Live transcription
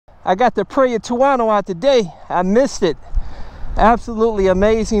I got the PROTECTION out today. I missed it. Absolutely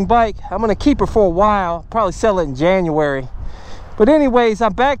amazing bike. I'm gonna keep her for a while, probably sell it in January. But anyways,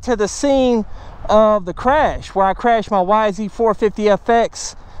 I'm back to the scene of the crash where I crashed my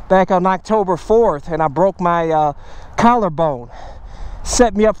YZ450FX back on October 4th, and I broke my collarbone.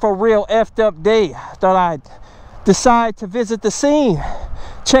 Set me up for a real effed up day. Thought I'd decide to visit the scene.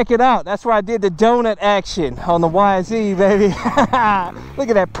 Check it out. That's where I did the donut action on the YZ, baby. Look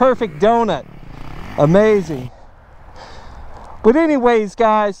at that perfect donut. Amazing. But anyways,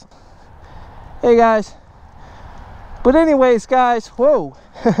 guys. Hey, guys. But anyways, guys. Whoa.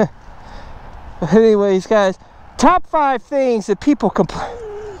 Anyways, guys. Top 5 things that people complain.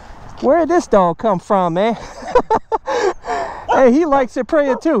 Where did this dog come from, man? Hey, he likes it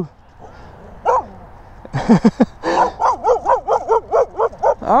prayer too.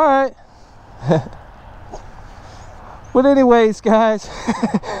 All right. But anyways, guys,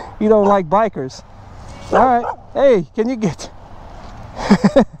 you don't like bikers. All right. Hey, can you get...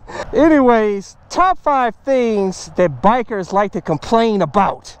 Anyways, top 5 things that bikers like to complain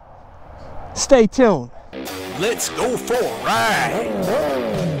about. Stay tuned. Let's go for a ride.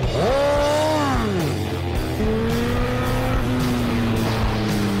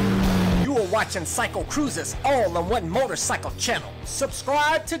 Watching CycleCruza's all-in-one motorcycle channel.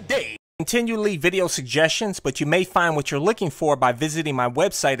 Subscribe today. Continue to leave video suggestions, but you may find what you're looking for by visiting my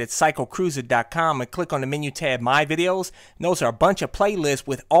website at CycleCruza.com and click on the menu tab My Videos. And those are a bunch of playlists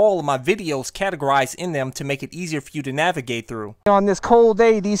with all of my videos categorized in them to make it easier for you to navigate through. On this cold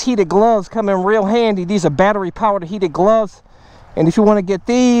day, these heated gloves come in real handy. These are battery-powered heated gloves, and if you want to get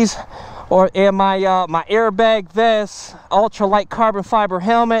these, or my my airbag vest, ultralight carbon fiber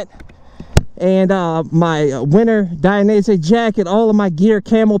helmet, and my winter Dainese jacket, all of my gear,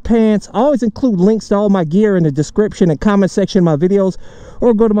 camel pants. I always include links to all my gear in the description and comment section of my videos,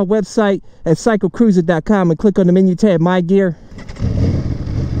 or go to my website at CycleCruza.com and click on the menu tab My Gear.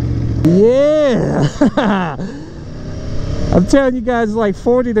 Yeah. I'm telling you guys, it's like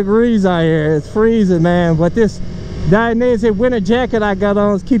 40 degrees out here. It's freezing, man, but this Dainese winter jacket I got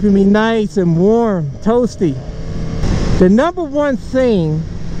on is keeping me nice and warm, toasty. The number one thing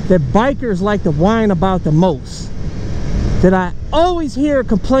that bikers like to whine about the most, that I always hear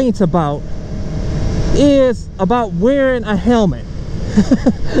complaints about, is about wearing a helmet.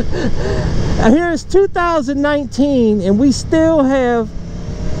 Here it's 2019 and we still have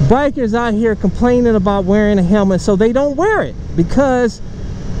bikers out here complaining about wearing a helmet, so they don't wear it because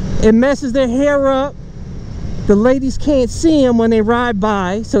it messes their hair up. The ladies can't see them when they ride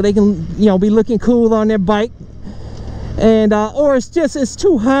by, so they can, you know, be looking cool on their bike. And or it's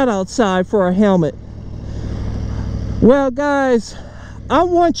too hot outside for a helmet. Well, guys, I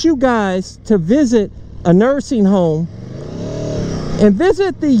want you guys to visit a nursing home and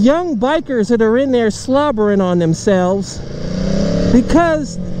visit the young bikers that are in there slobbering on themselves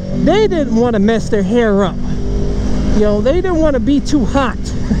because they didn't want to mess their hair up. You know, they didn't want to be too hot.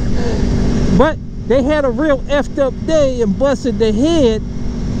 But they had a real effed up day and busted their head,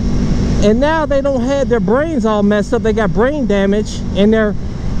 and now they don't have their brains all messed up. They got brain damage, and they're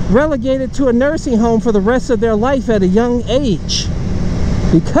relegated to a nursing home for the rest of their life at a young age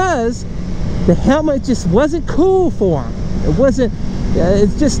because the helmet just wasn't cool for them. It wasn't,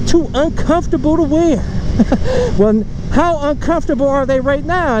 it's just too uncomfortable to wear. Well, how uncomfortable are they right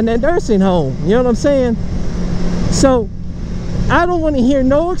now in that nursing home? You know what I'm saying? So I don't want to hear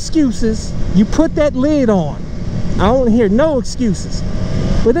no excuses. You put that lid on. I don't want to hear no excuses.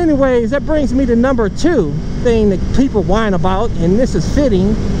 But anyways, that brings me to number 2 thing that people whine about, and this is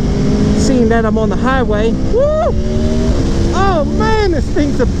fitting, seeing that I'm on the highway. Woo! Oh man, this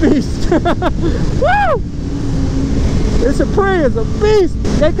thing's a beast. Woo! This Aprea is a beast.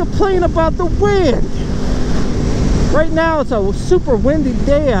 They complain about the wind. Right now it's a super windy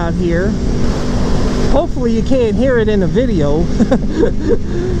day out here. Hopefully you can't hear it in the video.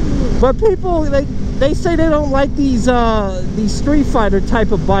 But people, they say they don't like these Street Fighter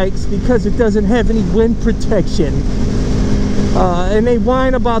type of bikes because it doesn't have any wind protection. And they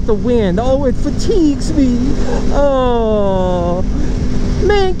whine about the wind. Oh, it fatigues me. Oh,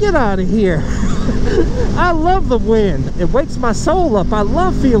 man, get out of here. I love the wind. It wakes my soul up. I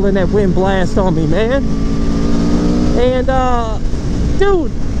love feeling that wind blast on me, man. And,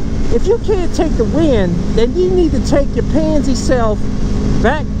 dude, if you can't take the wind, then you need to take your pansy self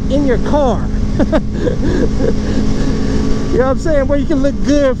back in your car. You know what I'm saying? Where you can look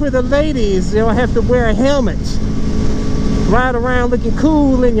good for the ladies. You don't have to wear a helmet. Ride around looking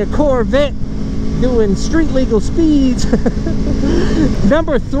cool in your Corvette, doing street legal speeds.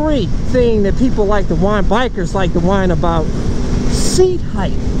 Number 3 thing that people like to whine, bikers like to whine about, seat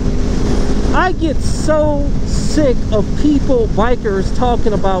height. I get so sick of people, bikers,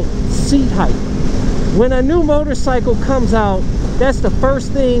 talking about seat height. When a new motorcycle comes out, that's the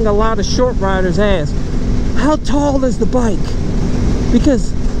first thing a lot of short riders ask. How tall is the bike?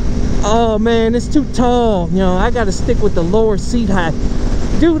 Because, oh man, it's too tall. You know, I gotta stick with the lower seat height.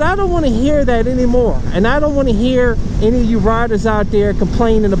 Dude, I don't want to hear that anymore. And I don't want to hear any of you riders out there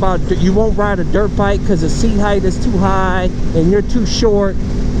complaining about you won't ride a dirt bike because the seat height is too high and you're too short.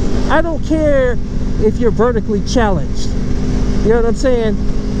 I don't care if you're vertically challenged. You know what I'm saying?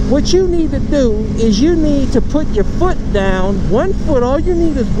 What you need to do is you need to put your foot down, 1 foot. All you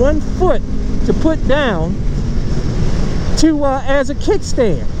need is 1 foot to put down to as a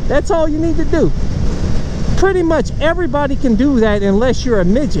kickstand. That's all you need to do. Pretty much everybody can do that unless you're a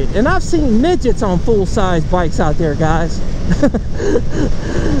midget. And I've seen midgets on full-size bikes out there, guys.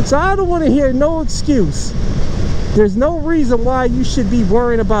 So I don't want to hear no excuse. There's no reason why you should be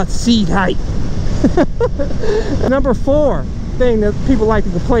worrying about seat height. Number 4 thing that people like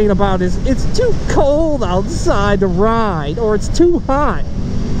to complain about is it's too cold outside to ride, or it's too hot.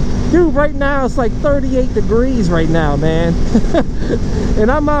 Dude, right now it's like 38 degrees right now, man.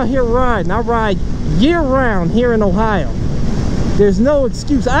 And I'm out here riding. I ride year-round here in Ohio. There's no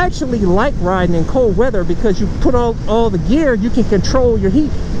excuse. I actually like riding in cold weather because you put all the gear, you can control your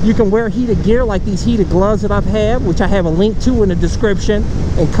heat. You can wear heated gear like these heated gloves that I've had, which I have a link to in the description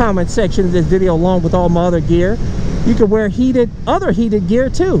and comment section of this video, along with all my other gear. You can wear other heated gear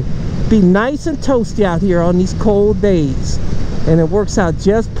too. Be nice and toasty out here on these cold days, and it works out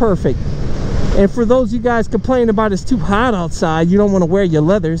just perfect. And for those of you guys complaining about it's too hot outside, you don't want to wear your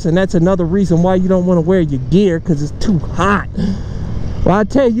leathers, and that's another reason why you don't want to wear your gear, because it's too hot. Well, I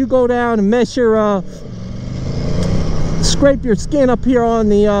tell you, you go down and mess your scrape your skin up here on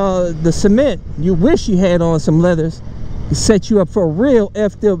the cement. You wish you had on some leathers. It set you up for a real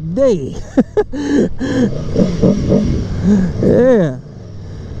effed up day. Yeah.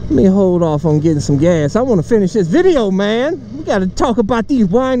 Let me hold off on getting some gas. I want to finish this video, man. We got to talk about these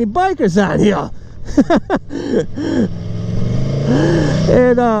whiny bikers out here.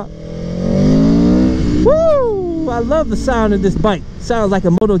 And woo! I love the sound of this bike. Sounds like a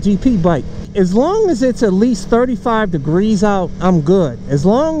MotoGP bike. As long as it's at least 35 degrees out, I'm good. As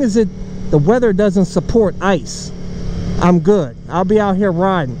long as the weather doesn't support ice, I'm good. I'll be out here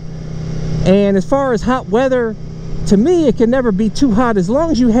riding. And as far as hot weather, to me, it can never be too hot as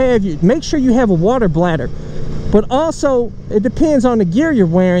long as you make sure you have a water bladder. But also, it depends on the gear you're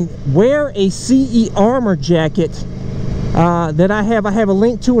wearing. Wear a CE armor jacket that I have a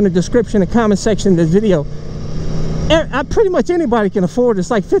link to in the description and comment section of this video. Pretty much anybody can afford it.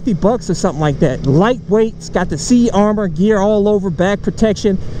 It's like 50 bucks or something like that. Lightweight, it's got the CE armor gear all over, back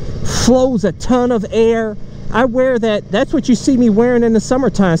protection, flows a ton of air. I wear that. That's what you see me wearing in the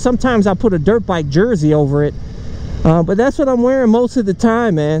summertime. Sometimes I put a dirt bike jersey over it. But that's what I'm wearing most of the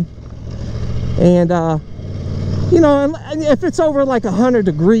time, man. And you know, if it's over like 100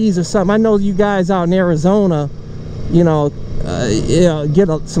 degrees or something, I know you guys out in Arizona, you know, get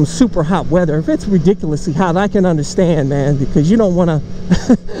some super hot weather. If it's ridiculously hot, I can understand, man, because you don't want to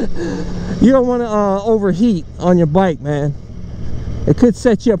overheat on your bike, man. It could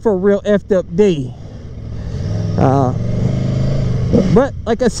set you up for a real effed up day. But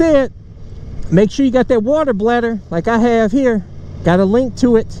like I said, make sure you got that water bladder like I have here. Got a link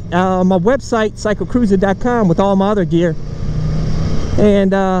to it on my website, CycleCruza.com, with all my other gear.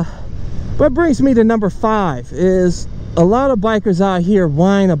 And what brings me to number 5 is a lot of bikers out here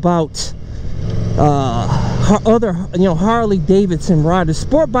whine about other, Harley Davidson riders,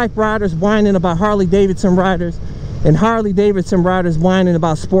 sport bike riders whining about Harley Davidson riders, and Harley Davidson riders whining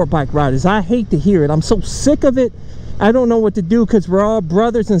about sport bike riders. I hate to hear it. I'm so sick of it. I don't know what to do, because we're all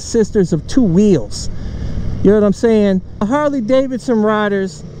brothers and sisters of 2 wheels. You know what I'm saying? Harley Davidson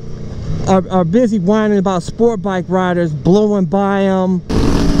riders are busy whining about sport bike riders blowing by them.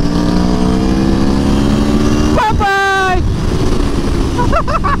 Bye-bye!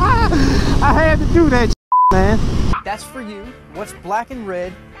 I had to do that, man. That's for you. What's black and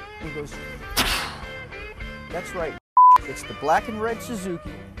red? He goes, that's right. It's the black and red Suzuki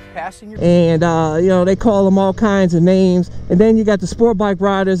passing your... And, they call them all kinds of names. And then you got the sport bike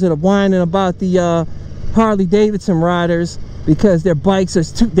riders that are whining about the Harley Davidson riders because their bikes are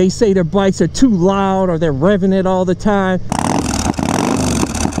they say their bikes are too loud, or they're revving it all the time.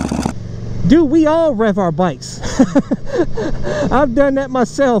 Dude, we all rev our bikes. I've done that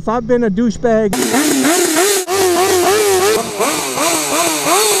myself. I've been a douchebag.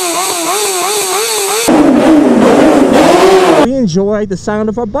 We enjoy the sound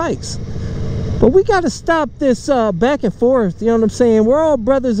of our bikes. But we got to stop this back and forth, you know what I'm saying? We're all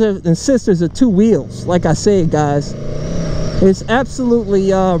brothers and sisters of two wheels, like I said, guys. It's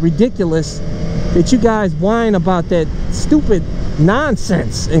absolutely ridiculous that you guys whine about that stupid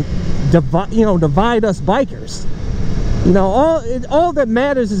nonsense and divide us bikers. You know, all that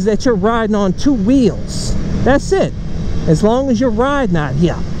matters is that you're riding on two wheels. That's it. As long as you're riding out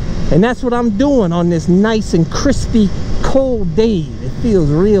here. And that's what I'm doing on this nice and crispy cold day. It feels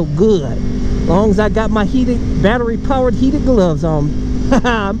real good. As long as I got my battery powered heated gloves on.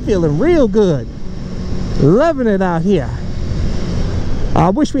 I'm feeling real good. Loving it out here. I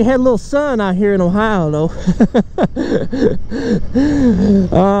wish we had a little sun out here in Ohio though.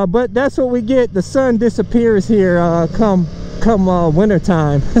 But that's what we get. The sun disappears here come winter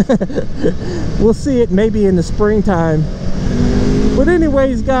time. We'll see it maybe in the springtime. But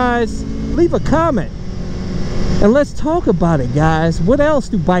anyways, guys, leave a comment and let's talk about it, guys. What else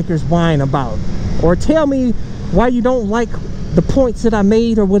do bikers whine about? Or tell me why you don't like the points that I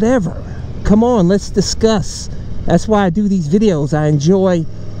made or whatever. Come on, let's discuss. That's why I do these videos. I enjoy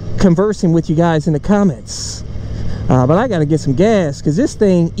conversing with you guys in the comments. But I gotta get some gas because this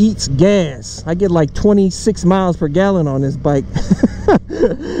thing eats gas. I get like 26 miles per gallon on this bike.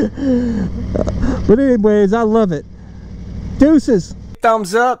 But anyways, I love it. Deuces.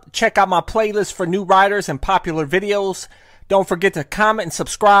 Thumbs up. Check out my playlist for new riders and popular videos. Don't forget to comment and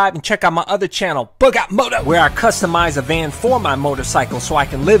subscribe, and check out my other channel, Bankrupt, where I customize a van for my motorcycle so I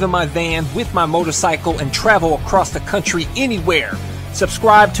can live in my van with my motorcycle and travel across the country anywhere.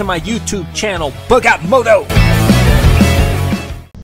 Subscribe to my YouTube channel, Bankrupt.